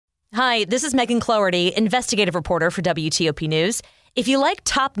Hi, this is Megan Cloherty, investigative reporter for WTOP News. If you like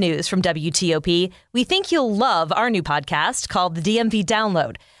top news from WTOP, we think you'll love our new podcast called The DMV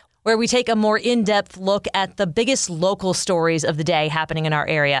Download, where we take a more in-depth look at the biggest local stories of the day happening in our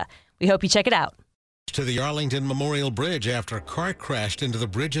area. We hope you check it out. To the Arlington Memorial Bridge after a car crashed into the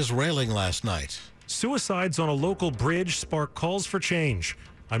bridge's railing last night. Suicides on a local bridge spark calls for change.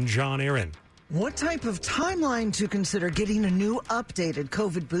 I'm John Aaron. What type of timeline to consider getting a new updated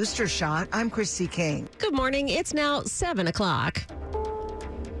COVID booster shot? I'm Christy King. Good morning. It's now 7 o'clock.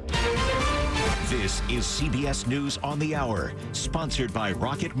 This is CBS News on the Hour, sponsored by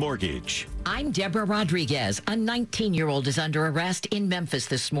Rocket Mortgage. I'm Deborah Rodriguez. A 19-year-old is under arrest in Memphis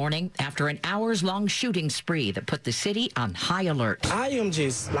this morning after an hours-long shooting spree that put the city on high alert. I am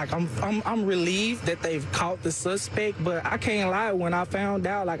just I'm relieved that they've caught the suspect, but I can't lie, when I found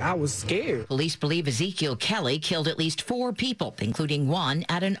out, I was scared. Police believe Ezekiel Kelly killed at least 4 people, including one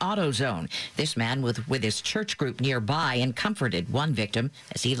at an AutoZone. This man was with his church group nearby and comforted one victim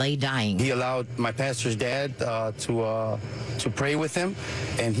as he lay dying. He allowed my pastor's dad to pray with him,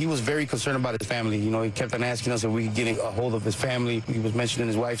 and he was very concerned about his family. You know, he kept on asking us if we could get a hold of his family. He was mentioning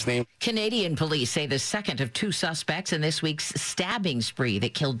his wife's name. Canadian police say the second of 2 suspects in this week's stabbing spree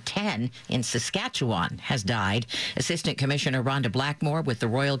that killed 10 in Saskatchewan has died. Assistant Commissioner Rhonda Blackmore with the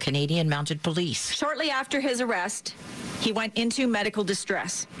Royal Canadian Mounted Police. Shortly after his arrest, he went into medical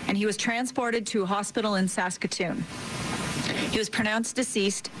distress, and he was transported to a hospital in Saskatoon. He was pronounced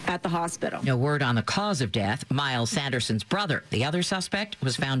deceased at the hospital. No word on the cause of death. Miles Sanderson's brother, the other suspect,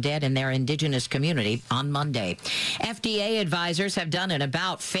 was found dead in their Indigenous community on Monday. FDA advisors have done an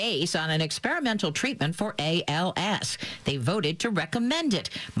about-face on an experimental treatment for ALS. They voted to recommend it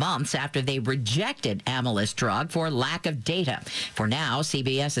months after they rejected Amylis drug for lack of data. For now,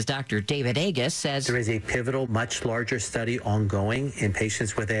 CBS's Dr. David Agus says there is a pivotal, much larger study ongoing in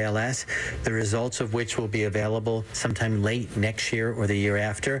patients with ALS, the results of which will be available sometime late next year or the year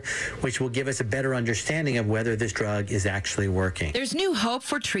after, which will give us a better understanding of whether this drug is actually working. There's new hope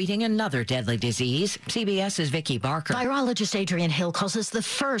for treating another deadly disease. CBS's Vicki Barker. Virologist Adrian Hill calls this the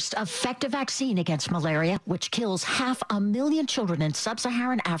first effective vaccine against malaria, which kills 500,000 children in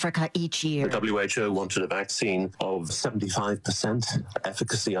sub-Saharan Africa each year. The WHO wanted a vaccine of 75%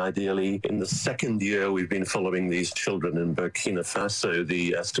 efficacy, ideally. In the second year we've been following these children in Burkina Faso,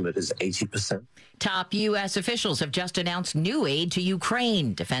 the estimate is 80%. Top U.S. officials have just announced new aid to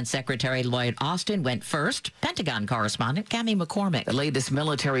Ukraine. Defense Secretary Lloyd Austin went first. Pentagon correspondent Cammie McCormick. The latest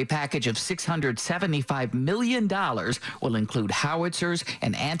military package of $675 million will include howitzers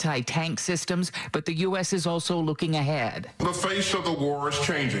and anti-tank systems, but the U.S. is also looking ahead. The face of the war is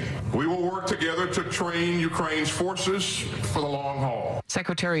changing. We will work together to train Ukraine's forces for the long haul.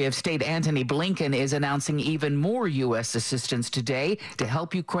 Secretary of State Antony Blinken is announcing even more U.S. assistance today to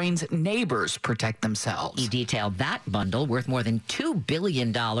help Ukraine's neighbors protect themselves. He detailed that bundle worth more than $2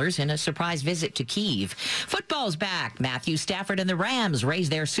 billion in a surprise visit to Kyiv. Football's back. Matthew Stafford and the Rams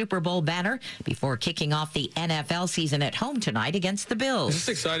raised their Super Bowl banner before kicking off the NFL season at home tonight against the Bills. Just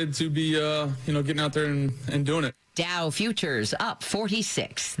excited to be, getting out there and doing it. Dow futures up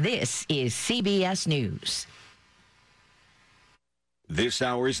 46. This is CBS News. This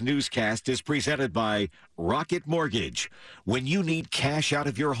hour's newscast is presented by Rocket Mortgage. When you need cash out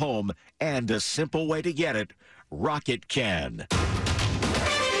of your home and a simple way to get it, Rocket can.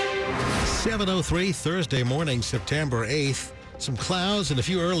 7:03 Thursday morning, September 8th. Some clouds and a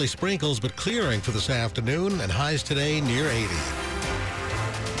few early sprinkles, but clearing for this afternoon, and highs today near 80.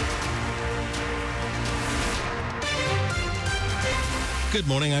 Good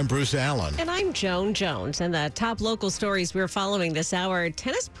morning, I'm Bruce Allen. And I'm Joan Jones. And the top local stories we're following this hour,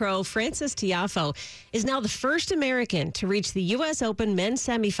 tennis pro Frances Tiafoe is now the first American to reach the U.S. Open men's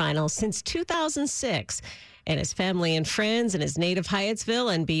semifinals since 2006. And his family and friends in his native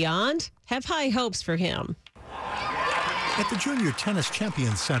Hyattsville and beyond have high hopes for him. At the Junior Tennis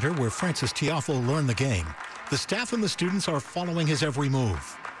Champions Center, where Frances Tiafoe learned the game, the staff and the students are following his every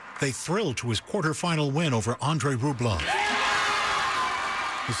move. They thrilled to his quarterfinal win over Andre Rublev.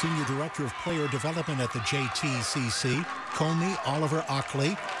 The Senior Director of Player Development at the JTCC, Comey Oliver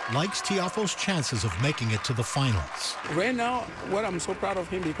Ockley, likes Tiafoe's chances of making it to the finals. Right now, what I'm so proud of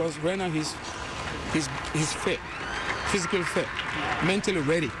him, because right now he's fit, physically fit, mentally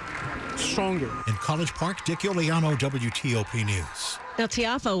ready, stronger. In College Park, Dick Iuliano, WTOP News. Now,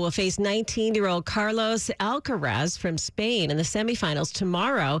 Tiafoe will face 19-year-old Carlos Alcaraz from Spain in the semifinals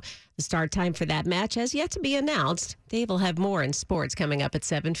tomorrow. The start time for that match has yet to be announced. Dave will have more in sports coming up at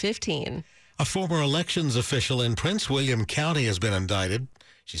 7:15. A former elections official in Prince William County has been indicted.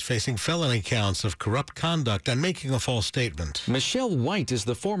 She's facing felony counts of corrupt conduct and making a false statement. Michelle White is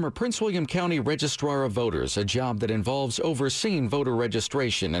the former Prince William County Registrar of Voters, a job that involves overseeing voter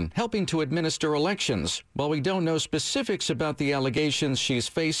registration and helping to administer elections. While we don't know specifics about the allegations she's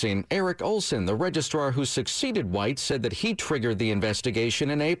facing, Eric Olson, the registrar who succeeded White, said that he triggered the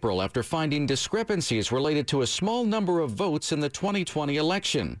investigation in April after finding discrepancies related to a small number of votes in the 2020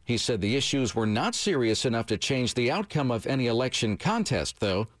 election. He said the issues were not serious enough to change the outcome of any election contest,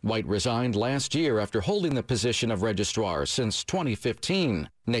 though. White resigned last year after holding the position of registrar since 2015.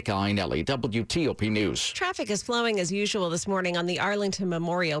 Nick Iannelli, WTOP News. Traffic is flowing as usual this morning on the Arlington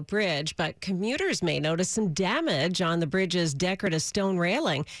Memorial Bridge, but commuters may notice some damage on the bridge's decorative stone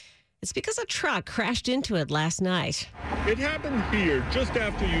railing. It's because a truck crashed into it last night. It happened here just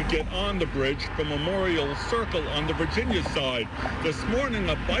after you get on the bridge from Memorial Circle on the Virginia side. This morning,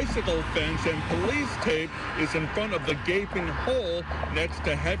 a bicycle fence and police tape is in front of the gaping hole next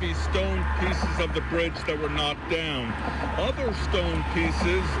to heavy stone pieces of the bridge that were knocked down. Other stone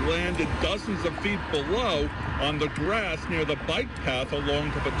pieces landed dozens of feet below on the grass near the bike path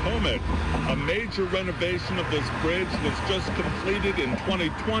along the Potomac. A major renovation of this bridge was just completed in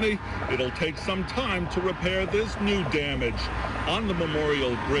 2020. It'll take some time to repair this new damage. On the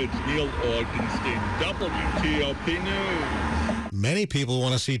Memorial Bridge, Neil Augenstein, WTOP News. Many people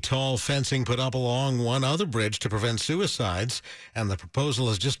want to see tall fencing put up along one other bridge to prevent suicides, and the proposal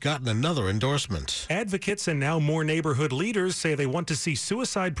has just gotten another endorsement. Advocates and now more neighborhood leaders say they want to see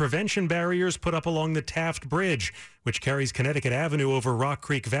suicide prevention barriers put up along the Taft Bridge, which carries Connecticut Avenue over Rock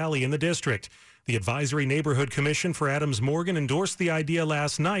Creek Valley in the district. The Advisory Neighborhood Commission for Adams Morgan endorsed the idea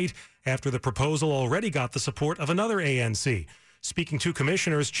last night after the proposal already got the support of another ANC. Speaking to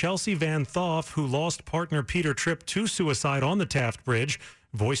commissioners, Chelsea Van Thoff, who lost partner Peter Tripp to suicide on the Taft Bridge,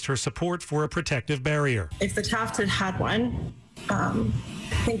 voiced her support for a protective barrier. If the Taft had one, I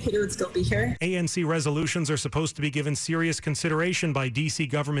think Peter would still be here. ANC resolutions are supposed to be given serious consideration by D.C.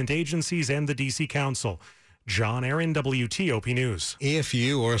 government agencies and the D.C. Council. John Aaron, WTOP News. If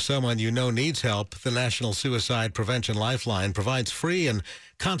you or someone you know needs help, the National Suicide Prevention Lifeline provides free and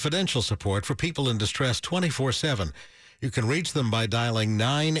confidential support for people in distress 24/7. You can reach them by dialing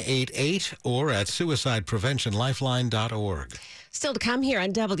 988 or at suicidepreventionlifeline.org. Still to come here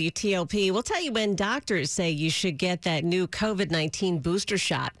on WTOP, we'll tell you when doctors say you should get that new COVID-19 booster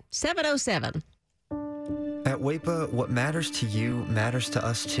shot. 7:07. At WAEPA, what matters to you matters to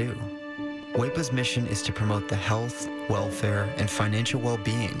us too. WAEPA's mission is to promote the health, welfare, and financial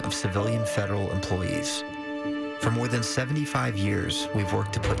well-being of civilian federal employees. For more than 75 years, we've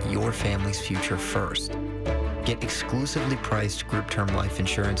worked to put your family's future first. Get exclusively priced group term life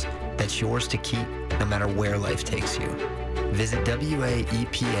insurance that's yours to keep no matter where life takes you. Visit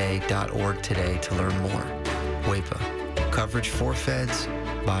WAEPA.org today to learn more. WAEPA. Coverage for feds,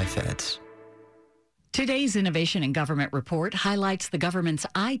 by feds. Today's Innovation in Government report highlights the government's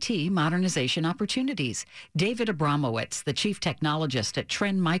IT modernization opportunities. David Abramowitz, the chief technologist at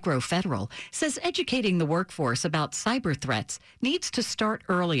Trend Micro Federal, says educating the workforce about cyber threats needs to start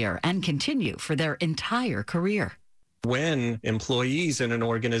earlier and continue for their entire career. When employees in an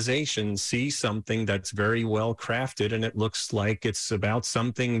organization see something that's very well crafted and it looks like it's about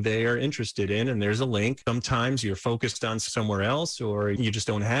something they're interested in and there's a link, sometimes you're focused on somewhere else or you just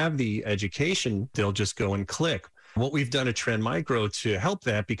don't have the education, they'll just go and click. What we've done at Trend Micro to help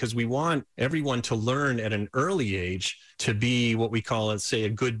that, because we want everyone to learn at an early age to be what we call, let's say, a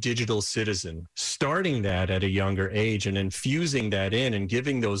good digital citizen. Starting that at a younger age and infusing that in and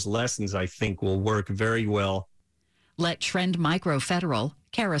giving those lessons, I think will work very well. Let Trend Micro Federal,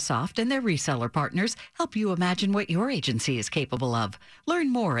 Carasoft, and their reseller partners help you imagine what your agency is capable of.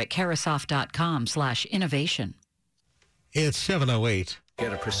 Learn more at carasoft.com/innovation. It's 7:08.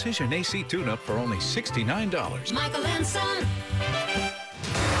 Get a precision AC tune-up for only $69. Michael and Son.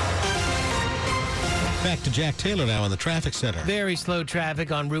 Back to Jack Taylor now in the traffic center. Very slow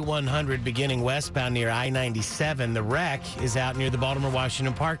traffic on Route 100 beginning westbound near I-97. The wreck is out near the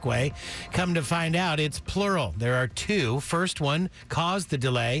Baltimore-Washington Parkway. Come to find out, it's plural. There are two. First one caused the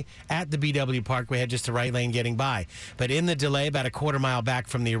delay at the BW Parkway, had just the right lane getting by. But in the delay, about a quarter mile back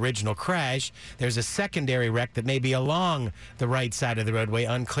from the original crash, there's a secondary wreck that may be along the right side of the roadway.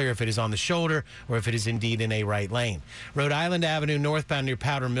 Unclear if it is on the shoulder or if it is indeed in a right lane. Rhode Island Avenue northbound near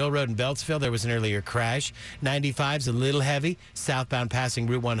Powder Mill Road in Beltsville, there was an earlier crash. 95's a little heavy, southbound passing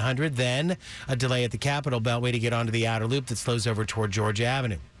Route 100. Then a delay at the Capitol Beltway to get onto the outer loop that slows over toward Georgia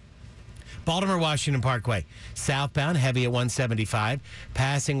Avenue. Baltimore-Washington Parkway, southbound, heavy at 175,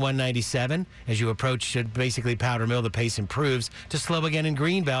 passing 197. As you approach basically Powder Mill, the pace improves to slow again in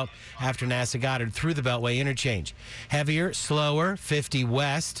Greenbelt after NASA Goddard through the Beltway interchange. Heavier, slower, 50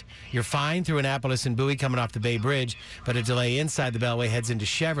 west. You're fine through Annapolis and Bowie coming off the Bay Bridge, but a delay inside the Beltway heads into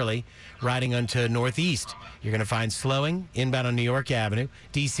Cheverly, riding onto northeast. You're going to find slowing inbound on New York Avenue,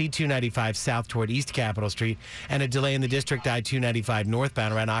 DC 295 south toward East Capitol Street, and a delay in the District I-295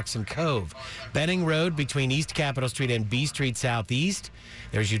 northbound around Oxon Cove. Benning Road between East Capitol Street and B Street southeast.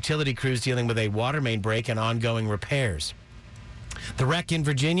 There's utility crews dealing with a water main break and ongoing repairs. The wreck in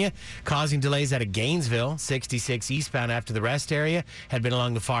Virginia causing delays out of Gainesville, 66 eastbound after the rest area, had been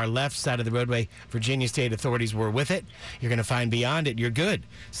along the far left side of the roadway. Virginia state authorities were with it. You're going to find beyond it, you're good.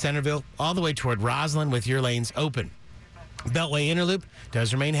 Centerville all the way toward Roslyn with your lanes open. Beltway Interloop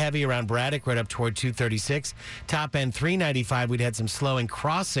does remain heavy around Braddock, right up toward 236. Top end 395, we'd had some slowing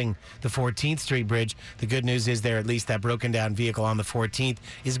crossing the 14th Street Bridge. The good news is there, at least that broken down vehicle on the 14th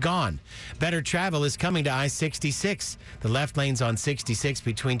is gone. Better travel is coming to I-66. The left lanes on 66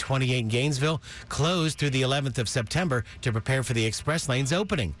 between 28 and Gainesville closed through the 11th of September to prepare for the express lanes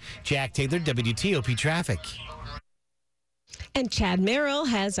opening. Jack Taylor, WTOP Traffic. And Chad Merrill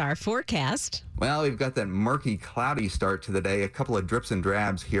has our forecast. Well, we've got that murky, cloudy start to the day, a couple of drips and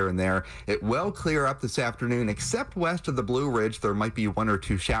drabs here and there. It will clear up this afternoon, except west of the Blue Ridge. There might be 1 or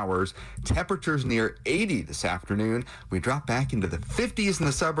 2 showers. Temperatures near 80 this afternoon. We drop back into the 50s in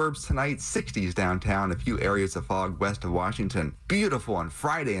the suburbs tonight, 60s downtown, a few areas of fog west of Washington. Beautiful on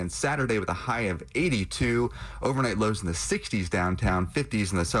Friday and Saturday with a high of 82. Overnight lows in the 60s downtown,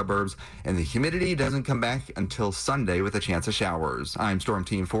 50s in the suburbs, and the humidity doesn't come back until Sunday with a chance of showers. I'm Storm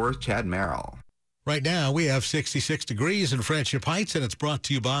Team 4's Chad Merrill. Right now, we have 66 degrees in Friendship Heights, and it's brought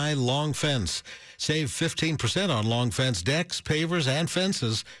to you by Long Fence. Save 15% on Long Fence decks, pavers, and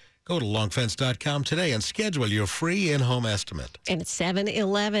fences. Go to longfence.com today and schedule your free in-home estimate. And it's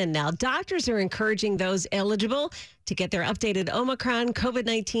 7:11 now. Doctors are encouraging those eligible to get their updated Omicron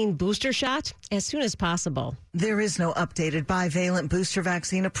COVID-19 booster shot as soon as possible. There is no updated bivalent booster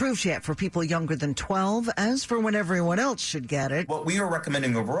vaccine approved yet for people younger than 12. As for when everyone else should get it, what we are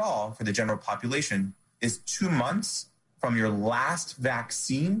recommending overall for the general population is 2 months from your last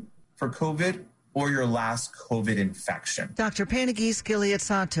vaccine for COVID or your last COVID infection. Dr. Panagis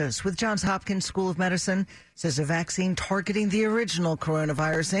Gilead-Santos with Johns Hopkins School of Medicine says a vaccine targeting the original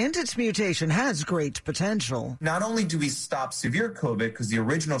coronavirus and its mutation has great potential. Not only do we stop severe COVID because the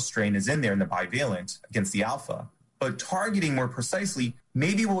original strain is in there in the bivalent against the alpha, but targeting more precisely,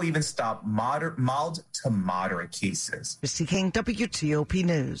 maybe we'll even stop mild to moderate cases. Christy King, WTOP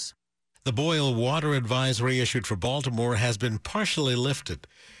News. The boil water advisory issued for Baltimore has been partially lifted.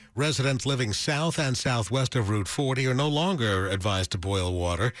 Residents living south and southwest of Route 40 are no longer advised to boil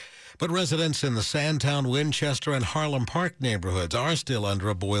water, but residents in the Sandtown, Winchester, and Harlem Park neighborhoods are still under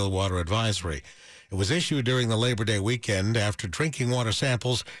a boil water advisory. It was issued during the Labor Day weekend after drinking water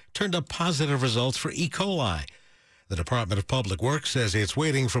samples turned up positive results for E. coli. The Department of Public Works says it's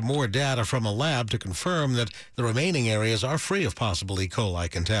waiting for more data from a lab to confirm that the remaining areas are free of possible E.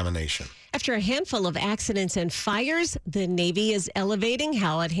 coli contamination. After a handful of accidents and fires, the Navy is elevating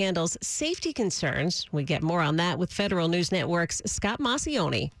how it handles safety concerns. We get more on that with Federal News Network's Scott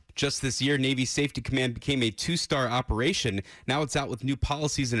Maucione. Just this year, Navy Safety Command became a 2-star operation. Now it's out with new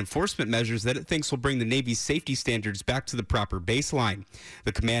policies and enforcement measures that it thinks will bring the Navy's safety standards back to the proper baseline.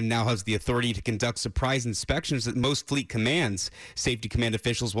 The command now has the authority to conduct surprise inspections at most fleet commands. Safety Command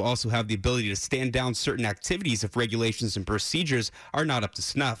officials will also have the ability to stand down certain activities if regulations and procedures are not up to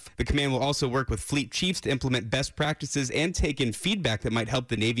snuff. The command will also work with fleet chiefs to implement best practices and take in feedback that might help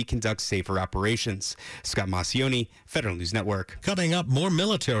the Navy conduct safer operations. Scott Maucione, Federal News Network. Coming up, more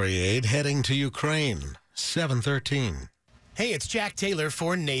military aid heading to Ukraine. 7:13. Hey, it's Jack Taylor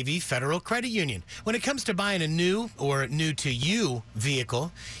for Navy Federal Credit Union. When it comes to buying a new or new-to-you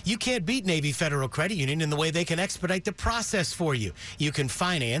vehicle, you can't beat Navy Federal Credit Union in the way they can expedite the process for you. You can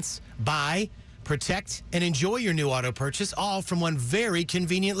finance, buy, protect, and enjoy your new auto purchase all from one very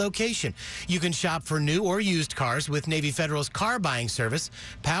convenient location. You can shop for new or used cars with Navy Federal's car buying service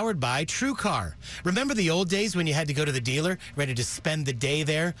powered by TrueCar. Remember the old days when you had to go to the dealer, ready to spend the day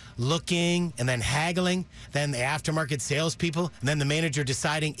there, looking and then haggling, then the aftermarket salespeople, and then the manager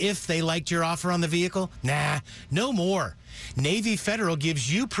deciding if they liked your offer on the vehicle? Nah, no more. Navy Federal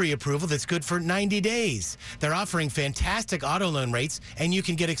gives you pre-approval that's good for 90 days. They're offering fantastic auto loan rates, and you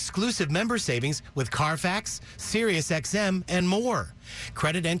can get exclusive member savings with Carfax, SiriusXM, and more.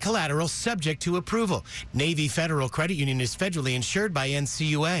 Credit and collateral subject to approval. Navy Federal Credit Union is federally insured by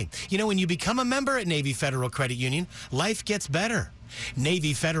NCUA. You know, when you become a member at Navy Federal Credit Union, life gets better.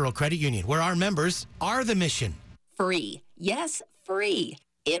 Navy Federal Credit Union, where our members are the mission. Free. Yes, free.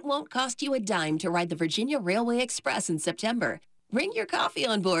 It won't cost you a dime to ride the Virginia Railway Express in September. Bring your coffee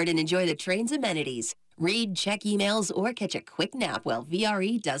on board and enjoy the train's amenities. Read, check emails, or catch a quick nap while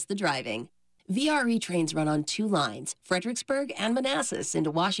VRE does the driving. VRE trains run on 2 lines, Fredericksburg and Manassas,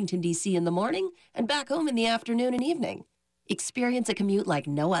 into Washington, D.C. in the morning and back home in the afternoon and evening. Experience a commute like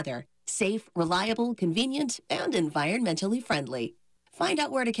no other. Safe, reliable, convenient, and environmentally friendly. Find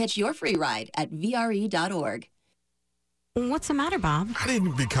out where to catch your free ride at VRE.org. What's the matter, Bob? I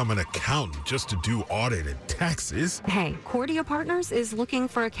didn't become an accountant just to do audit and taxes. Hey, Cordia Partners is looking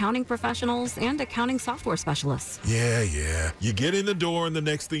for accounting professionals and accounting software specialists. Yeah. You get in the door and the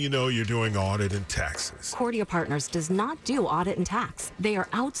next thing you know, you're doing audit and taxes. Cordia Partners does not do audit and tax. They are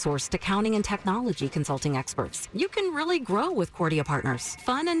outsourced accounting and technology consulting experts. You can really grow with Cordia Partners.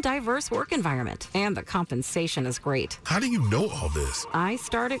 Fun and diverse work environment. And the compensation is great. How do you know all this? I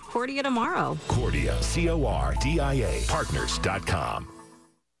start at Cordia tomorrow. Cordia, C-O-R-D-I-A, partners.com.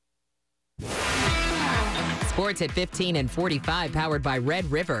 Sports at 15 and 45, powered by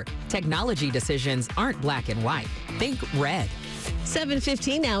Red River. Technology decisions aren't black and white. Think red.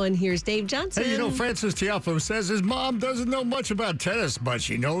 7:15 now, and here's Dave Johnson. Hey, Francis Tiafoe says his mom doesn't know much about tennis, but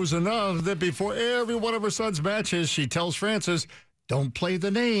she knows enough that before every one of her son's matches, she tells Francis, don't play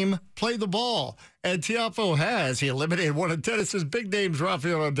the name, play the ball. And Tiafoe has. He eliminated one of tennis's big names,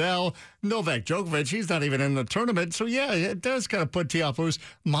 Rafael Nadal. Novak Djokovic, he's not even in the tournament. So, yeah, it does kind of put Tiafoe's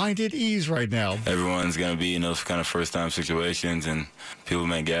mind at ease right now. Everyone's going to be in those kind of first-time situations, and people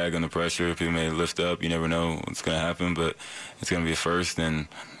may gag under pressure. People may lift up. You never know what's going to happen, but it's going to be a first. And,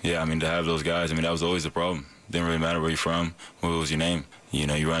 yeah, to have those guys, that was always the problem. Didn't really matter where you're from, what was your name. You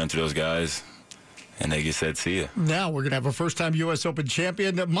run into those guys, and they just said, see ya. Now we're going to have a first-time U.S. Open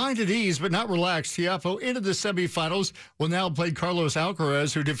champion. Mind at ease, but not relaxed. Tiafoe into the semifinals will now play Carlos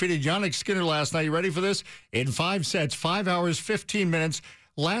Alcaraz, who defeated Jannik Sinner last night. You ready for this? In 5 sets, 5 hours, 15 minutes.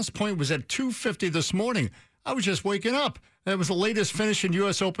 Last point was at 2:50 this morning. I was just waking up. That was the latest finish in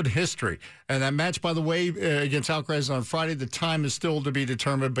U.S. Open history. And that match, by the way, against Alcaraz on Friday, the time is still to be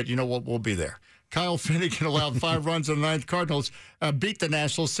determined, but you know what? We'll be there. Kyle Finnegan allowed 5 runs in the 9th. Cardinals beat the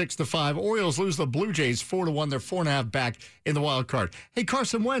Nationals 6-5. Orioles lose the Blue Jays 4-1. They're 4.5 back in the wild card. Hey,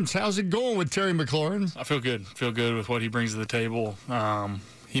 Carson Wentz, how's it going with Terry McLaurin? I feel good. Feel good with what he brings to the table.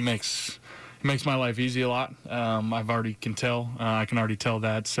 He makes my life easy a lot. I can already tell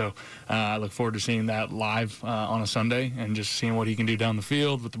that. So I look forward to seeing that live on a Sunday and just seeing what he can do down the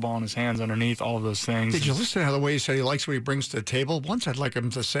field with the ball in his hands underneath, all of those things. Did you listen to how the way he said he likes what he brings to the table? Once I'd like him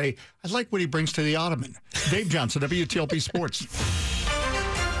to say, I like what he brings to the ottoman. Dave Johnson, WTOP Sports.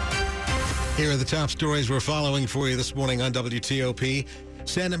 Here are the top stories we're following for you this morning on WTOP.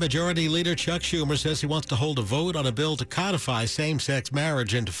 Senate Majority Leader Chuck Schumer says he wants to hold a vote on a bill to codify same-sex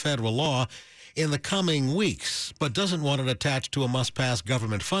marriage into federal law in the coming weeks, but doesn't want it attached to a must-pass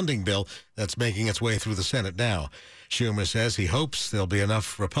government funding bill that's making its way through the Senate now. Schumer says he hopes there'll be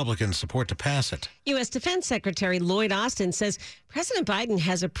enough Republican support to pass it. U.S. Defense Secretary Lloyd Austin says President Biden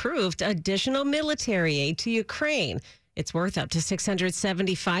has approved additional military aid to Ukraine. It's worth up to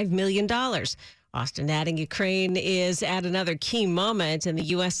 $675 million. Austin adding Ukraine is at another key moment, and the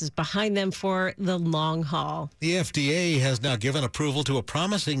U.S. is behind them for the long haul. The FDA has now given approval to a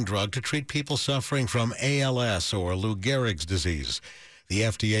promising drug to treat people suffering from ALS, or Lou Gehrig's disease. The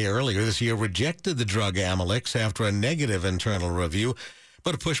FDA earlier this year rejected the drug Amylyx after a negative internal review,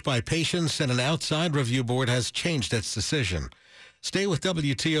 but a push by patients and an outside review board has changed its decision. Stay with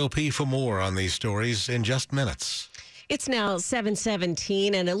WTOP for more on these stories in just minutes. It's now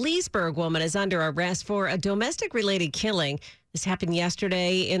 7:17, and a Leesburg woman is under arrest for a domestic-related killing. This happened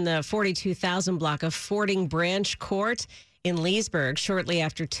yesterday in the 42,000 block of Fording Branch Court in Leesburg shortly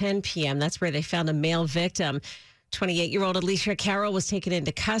after 10 p.m. That's where they found a male victim. 28-year-old Alicia Carroll was taken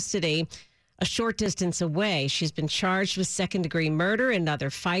into custody a short distance away. She's been charged with second-degree murder and other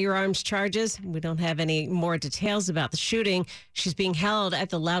firearms charges. We don't have any more details about the shooting. She's being held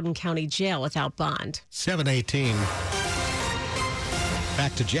at the Loudoun County Jail without bond. 7:18.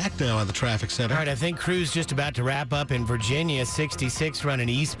 Back to Jack now on the traffic center. All right, I think crew's just about to wrap up in Virginia. 66 running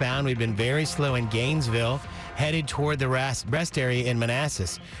eastbound. We've been very slow in Gainesville, headed toward the rest area in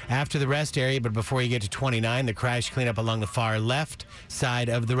Manassas. After the rest area, but before you get to 29, the crash cleanup along the far left side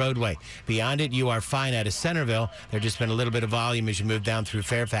of the roadway. Beyond it, you are fine out of Centerville. There's just been a little bit of volume as you move down through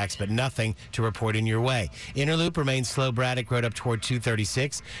Fairfax, but nothing to report in your way. Inner Loop remains slow. Braddock Road up toward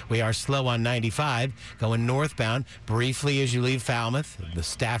 236. We are slow on 95, going northbound briefly as you leave Falmouth, the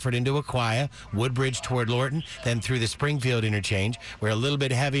Stafford into Aquia, Woodbridge toward Lorton, then through the Springfield interchange. We're a little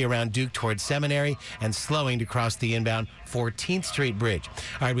bit heavy around Duke toward Seminary and slowing to across the inbound 14th Street Bridge.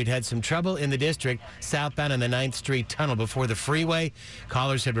 All right, we'd had some trouble in the district southbound on the 9th Street Tunnel before the freeway.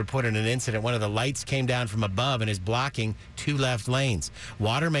 Callers had reported an incident. One of the lights came down from above and is blocking 2 left lanes.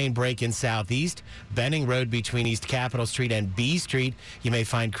 Water main break in southeast. Benning Road between East Capitol Street and B Street. You may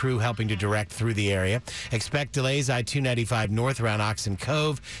find crew helping to direct through the area. Expect delays I-295 north around Oxon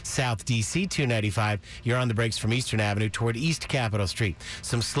Cove. South DC 295. You're on the brakes from Eastern Avenue toward East Capitol Street.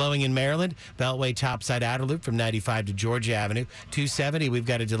 Some slowing in Maryland. Beltway topside outer loop from 95 to Georgia Avenue. 270, we've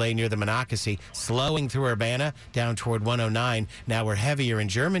got a delay near the Monocacy. Slowing through Urbana down toward 109. Now we're heavier in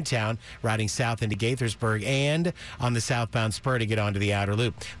Germantown, riding south into Gaithersburg and on the southbound spur to get onto the outer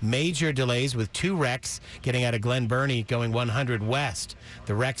loop. Major delays with 2 wrecks getting out of Glen Burnie going 100 west.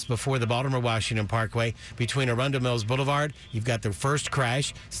 The wrecks before the Baltimore-Washington Parkway between Arundel Mills Boulevard. You've got the first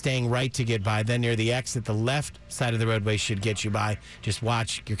crash, staying right to get by. Then near the exit, the left side of the roadway should get you by. Just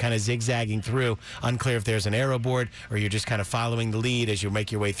watch. You're kind of zigzagging through. Unclear if there's an arrow board or you're just kind of following the lead as you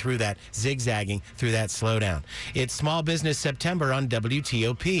make your way through that, zigzagging through that slowdown. It's Small Business September on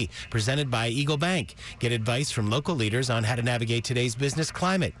WTOP, presented by Eagle Bank. Get advice from local leaders on how to navigate today's business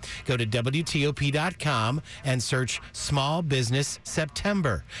climate. Go to WTOP.com and search Small Business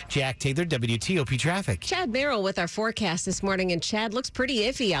September. Jack Taylor, WTOP Traffic. Chad Merrill with our forecast this morning, and Chad looks pretty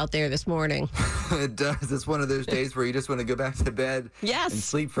iffy out there this morning. It does. It's one of those days where you just want to go back to bed and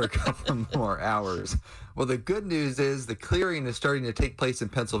sleep for a couple more hours. Well, the good news is the clearing is starting to take place in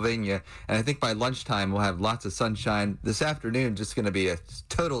Pennsylvania, and I think by lunchtime we'll have lots of sunshine. This afternoon, just going to be a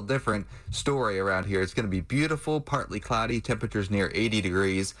total different story around here. It's going to be beautiful, partly cloudy, temperatures near 80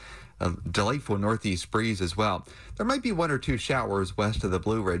 degrees. A delightful northeast breeze as well. There might be 1 or 2 showers west of the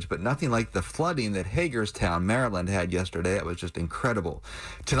Blue Ridge, but nothing like the flooding that Hagerstown, Maryland had yesterday. It was just incredible.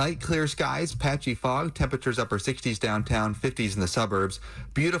 Tonight, clear skies, patchy fog, temperatures upper 60s downtown, 50s in the suburbs.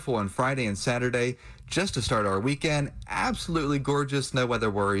 Beautiful on Friday and Saturday. Just to start our weekend, absolutely gorgeous. No weather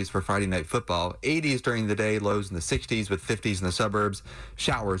worries for Friday night football. 80s during the day, lows in the 60s with 50s in the suburbs.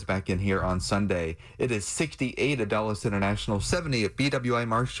 Showers back in here on Sunday. It is 68 at Dulles International, 70 at BWI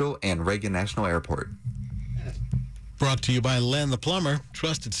Marshall and Reagan National Airport. Brought to you by Len the Plumber.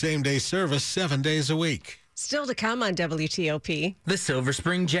 Trusted same-day service 7 days a week. Still to come on WTOP. The Silver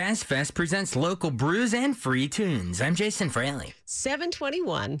Spring Jazz Fest presents local brews and free tunes. I'm Jason Fraley.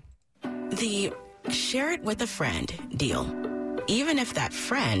 721. The share it with a friend deal, even if that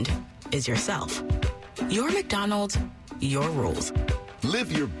friend is yourself. Your McDonald's, your rules.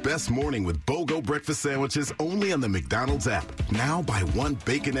 Live your best morning with BOGO breakfast sandwiches only on the McDonald's app. Now buy 1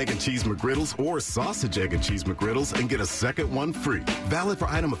 bacon, egg, and cheese McGriddles or sausage, egg, and cheese McGriddles and get a second one free. Valid for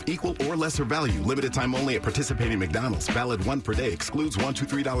item of equal or lesser value. Limited time only at participating McDonald's. Valid 1 per day. Excludes $1,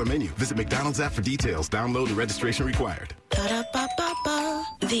 $2, $3 menu. Visit McDonald's app for details. Download and registration required. Ba-da-ba-ba-ba.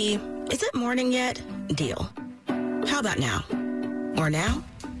 The is it morning yet deal. How about now? Or now?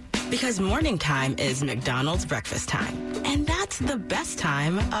 Because morning time is McDonald's breakfast time. And that's the best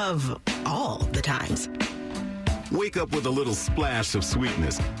time of all the times. Wake up with a little splash of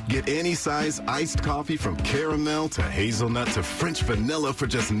sweetness. Get any size iced coffee from caramel to hazelnut to French vanilla for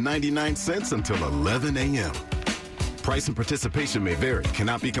just 99 cents until 11 a.m. Price and participation may vary.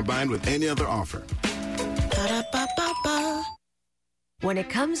 Cannot be combined with any other offer. Ba-da-ba-ba-ba. When it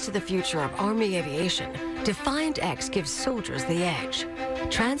comes to the future of Army aviation, Defiant X gives soldiers the edge.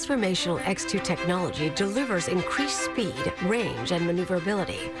 Transformational X2 technology delivers increased speed, range, and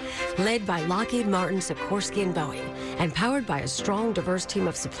maneuverability. Led by Lockheed Martin, Sikorsky, and Boeing, and powered by a strong, diverse team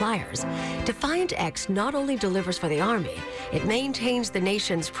of suppliers, Defiant X not only delivers for the Army, it maintains the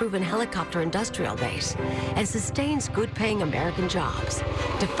nation's proven helicopter industrial base and sustains good-paying American jobs.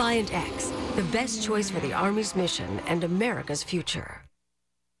 Defiant X, the best choice for the Army's mission and America's future.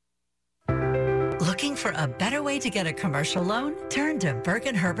 Looking for a better way to get a commercial loan? Turn to Burke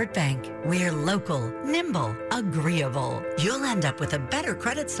 & Herbert Bank. We're local, nimble, agreeable. You'll end up with a better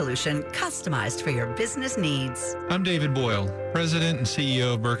credit solution customized for your business needs. I'm David Boyle, President and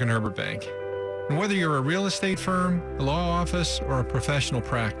CEO of Burke & Herbert Bank. And whether you're a real estate firm, a law office, or a professional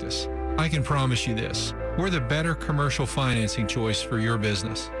practice, I can promise you this. We're the better commercial financing choice for your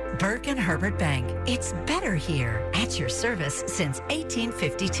business. Burke & Herbert Bank. It's better here. At your service since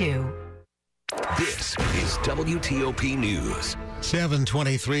 1852. This is WTOP News.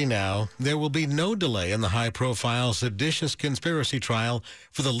 7:23 now. There will be no delay in the high-profile seditious conspiracy trial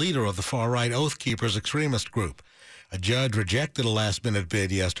for the leader of the far-right Oath Keepers extremist group. A judge rejected a last-minute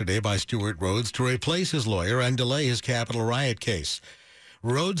bid yesterday by Stuart Rhodes to replace his lawyer and delay his Capitol riot case.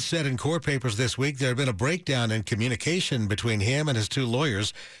 Rhodes said in court papers this week there had been a breakdown in communication between him and his 2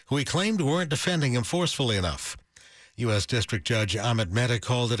 lawyers, who he claimed weren't defending him forcefully enough. U.S. District Judge Amit Mehta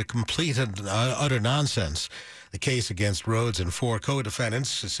called it a complete and utter nonsense. The case against Rhodes and 4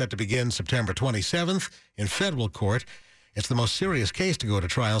 co-defendants is set to begin September 27th in federal court. It's the most serious case to go to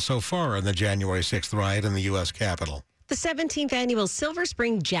trial so far in the January 6th riot in the U.S. Capitol. The 17th annual Silver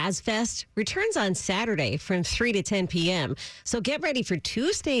Spring Jazz Fest returns on Saturday from 3 to 10 p.m. So get ready for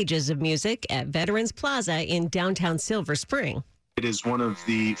 2 stages of music at Veterans Plaza in downtown Silver Spring. It is one of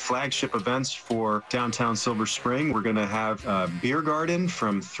the flagship events for downtown Silver Spring. We're going to have a beer garden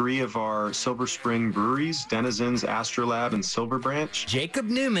from 3 of our Silver Spring breweries, Denizens, Astrolab, and Silver Branch. Jacob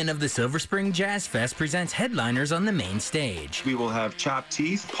Newman of the Silver Spring Jazz Fest presents headliners on the main stage. We will have Chopped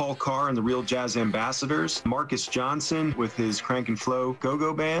Teeth, Paul Carr and the Real Jazz Ambassadors, Marcus Johnson with his Crank and Flow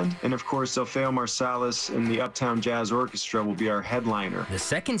Go-Go Band, and of course, Alfeo Marsalis and the Uptown Jazz Orchestra will be our headliner. The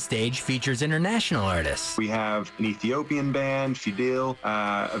second stage features international artists. We have an Ethiopian band, Fidel,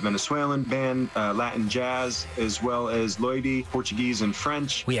 a Venezuelan band, Latin jazz, as well as Lloydie, Portuguese and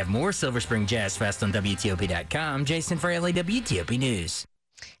French. We have more Silver Spring Jazz Fest on WTOP.com. Jason Fraley, WTOP News.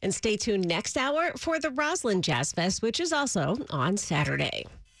 And stay tuned next hour for the Roslyn Jazz Fest, which is also on Saturday.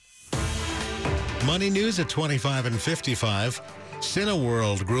 Money news at 25 and 55.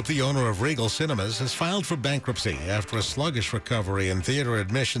 Cineworld Group, the owner of Regal Cinemas, has filed for bankruptcy after a sluggish recovery in theater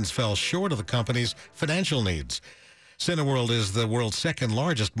admissions fell short of the company's financial needs. Cineworld is the world's second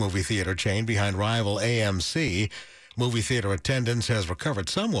largest movie theater chain behind rival AMC. Movie theater attendance has recovered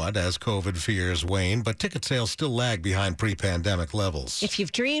somewhat as COVID fears wane, but ticket sales still lag behind pre-pandemic levels. If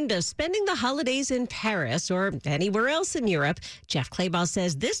you've dreamed of spending the holidays in Paris or anywhere else in Europe, Jeff Claybaugh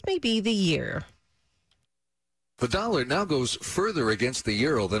says this may be the year. The dollar now goes further against the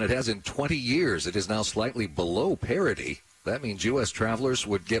euro than it has in 20 years. It is now slightly below parity. That means U.S. travelers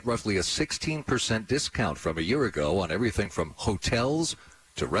would get roughly a 16% discount from a year ago on everything from hotels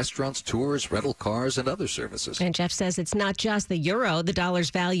to restaurants, tours, rental cars, and other services. And Jeff says it's not just the euro. The dollar's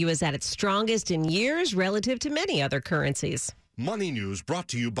value is at its strongest in years relative to many other currencies. Money News brought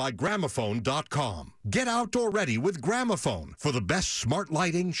to you by Gramophone.com. Get outdoor ready with Gramophone. For the best smart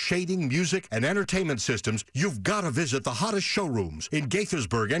lighting, shading, music, and entertainment systems, you've got to visit the hottest showrooms in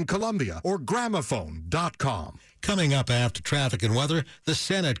Gaithersburg and Columbia or Gramophone.com. Coming up after traffic and weather, the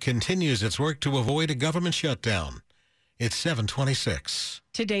Senate continues its work to avoid a government shutdown. It's 7:26.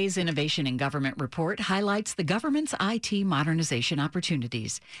 Today's Innovation in Government report highlights the government's IT modernization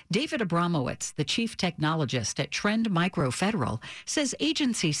opportunities. David Abramowitz, the chief technologist at Trend Micro Federal, says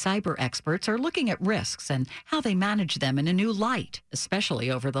agency cyber experts are looking at risks and how they manage them in a new light, especially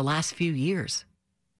over the last few years.